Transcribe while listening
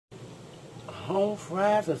home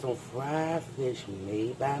fries and some fried fish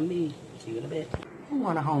made by me. See you in a bit. Who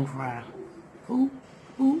want a home fry? Who?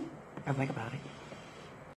 I think about it.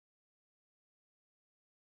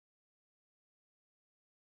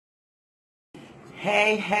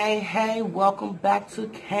 Hey, welcome back to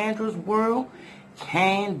Candra's World,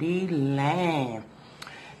 Candyland.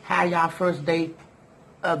 How y'all first day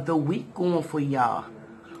of the week going for y'all?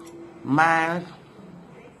 Mine,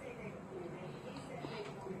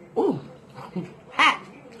 hot.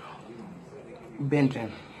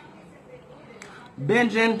 Binging.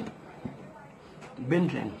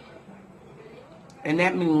 And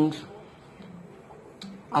that means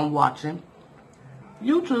I'm watching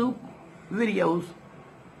YouTube videos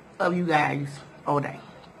of you guys all day.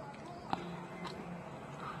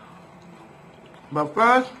 But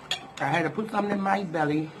first, I had to put something in my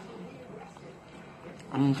belly.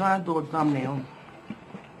 I'm trying to do a thumbnail.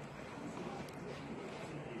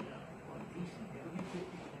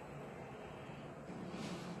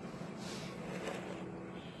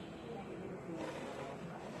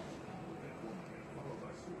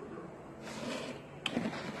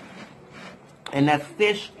 And that's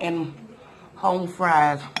fish and home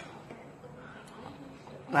fries.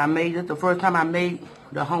 I made it the first time I made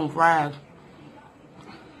the home fries.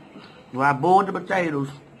 Well, I boiled the potatoes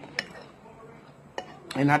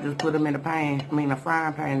and I just put them in a pan, a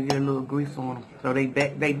frying pan, and get a little grease on them. So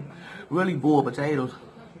they really boiled potatoes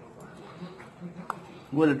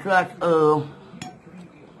with a touch of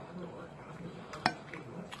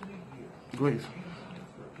grease.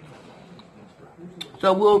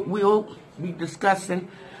 So we'll be discussing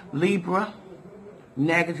Libra,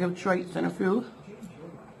 negative traits, and a few.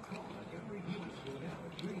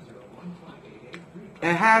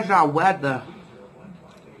 And how's our weather?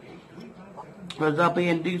 Because up here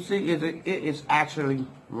in D.C., it is actually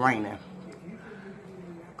raining.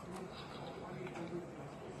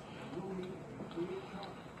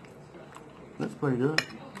 That's pretty good.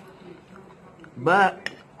 But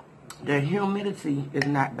the humidity is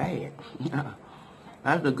not bad.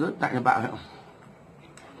 That's the good thing about him.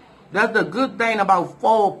 That's the good thing about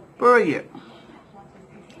fall, period.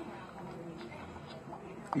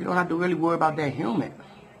 You don't have to really worry about that humid.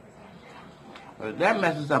 But that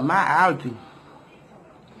messes up my allergy.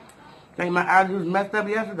 I think my allergy was messed up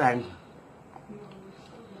yesterday.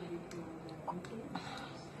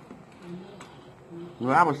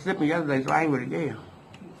 Well, I was sipping yesterday, so I ain't really there.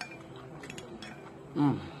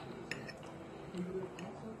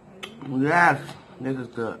 Yes, this is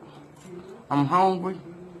good. I'm hungry.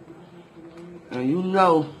 And you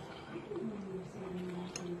know,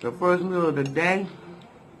 the first meal of the day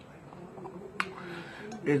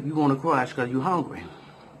is you're going to crush because you're hungry.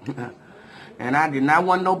 And I did not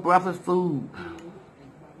want no breakfast food.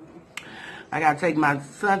 I got to take my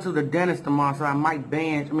son to the dentist tomorrow, so I might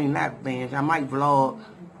I might vlog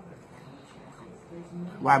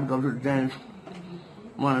while we go to the dentist.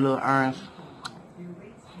 One of the little errands.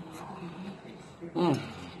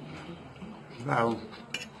 So,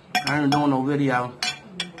 I ain't doing no video.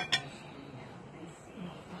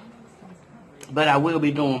 But I will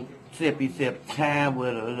be doing sippy sip time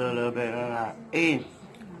with a little bit of egg.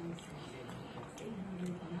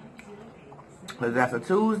 Because that's a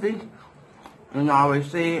Tuesday. And I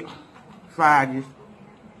always said Fridays,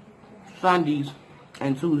 Sundays,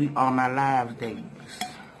 and Tuesdays are my live days.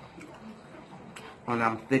 And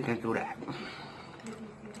I'm sticking to that.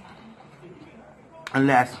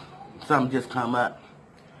 Unless something just come up.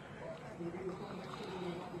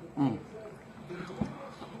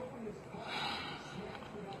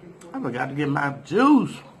 I forgot to get my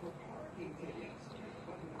juice.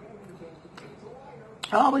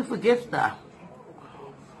 I always forget stuff.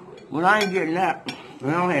 When I ain't getting that,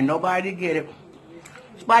 I don't have nobody to get it.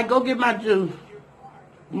 Spike, go get my juice.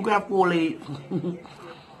 You got 4 legs. Talking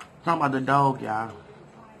about the dog, y'all.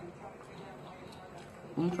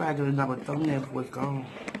 I'm trying to get another thumbnail before it's gone.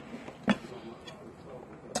 I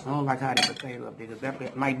don't like how the potato up there, because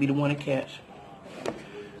that might be the one to catch. I'm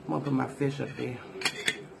going to put my fish up there.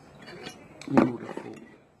 Ooh,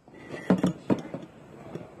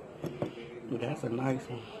 that's a nice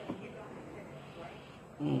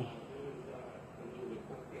one.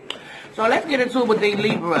 So let's get into it with these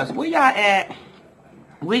Libras. Where y'all at?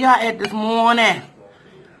 Where y'all at this morning?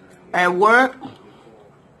 At work?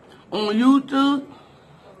 On YouTube?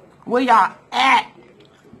 Where y'all at?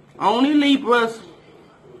 Only Libras.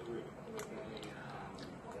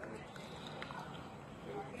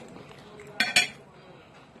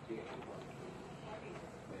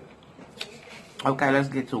 Okay, let's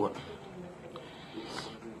get to it.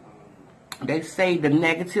 They say the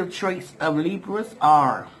negative traits of Libras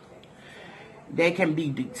are They can be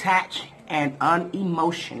detached and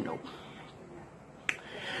unemotional.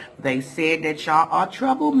 They said that y'all are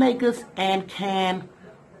troublemakers and can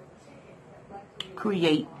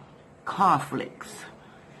create conflicts,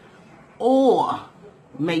 or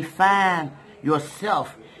may find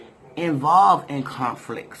yourself involved in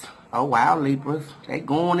conflicts. Oh wow, Libras, they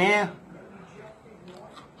going in.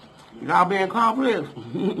 Y'all be in conflicts.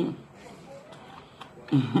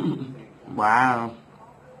 Wow.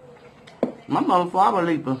 My mother and father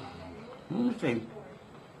Libra. Let me see.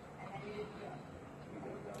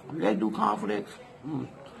 They do conflicts?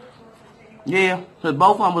 Yeah, because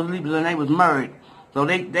both of them was Libras and they was married. So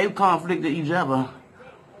they conflicted each other.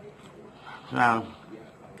 So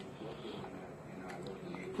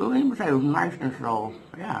Libra say it was nice and slow.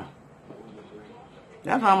 Yeah.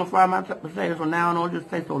 That's how I'm afraid my potatoes from now on. Don't just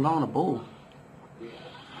take so long to boil.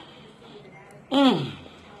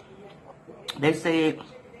 They said,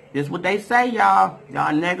 this is what they say, y'all.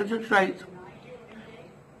 Y'all negative traits.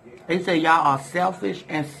 They say y'all are selfish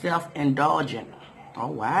and self-indulgent. Oh,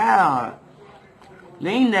 wow.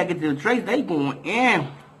 These negative traits, they going in.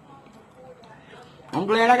 I'm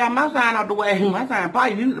glad I got my sign out the way. My sign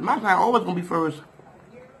always going to be first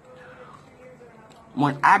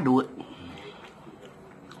when I do it.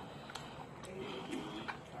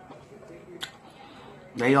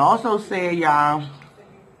 They also say, y'all,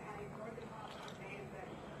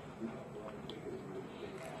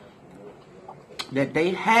 that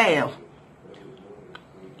they have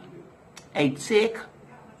a tick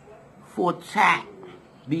for tat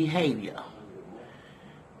behavior,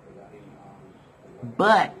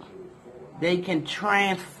 but they can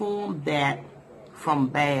transform that from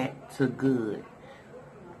bad to good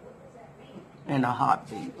in a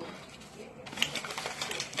heartbeat.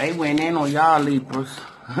 They went in on y'all Libras.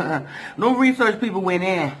 No research people went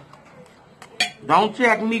in. Don't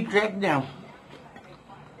check me, check them.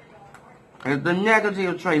 It's the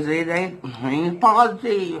negative traits. It ain't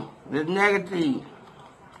positive. It's negative.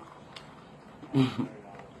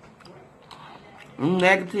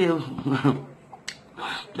 Negative.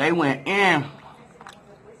 They went in.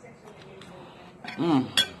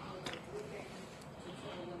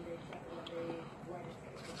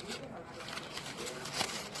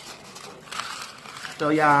 So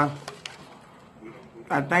y'all,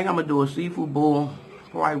 I think I'm gonna do a seafood bowl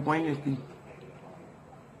probably Wednesday,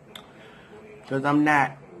 cause I'm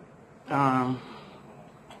not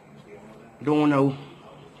doing no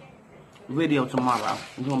video tomorrow.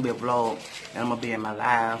 It's gonna be a vlog, and I'm gonna be in my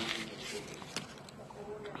live.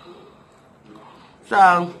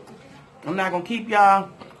 So I'm not gonna keep y'all.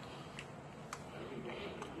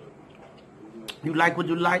 You like what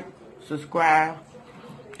you like? Subscribe.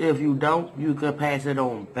 If you don't, you can pass it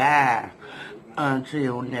on by.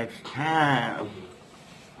 Until next time,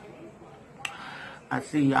 I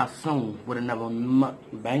see y'all soon with another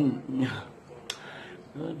mukbang.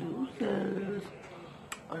 Adeuces.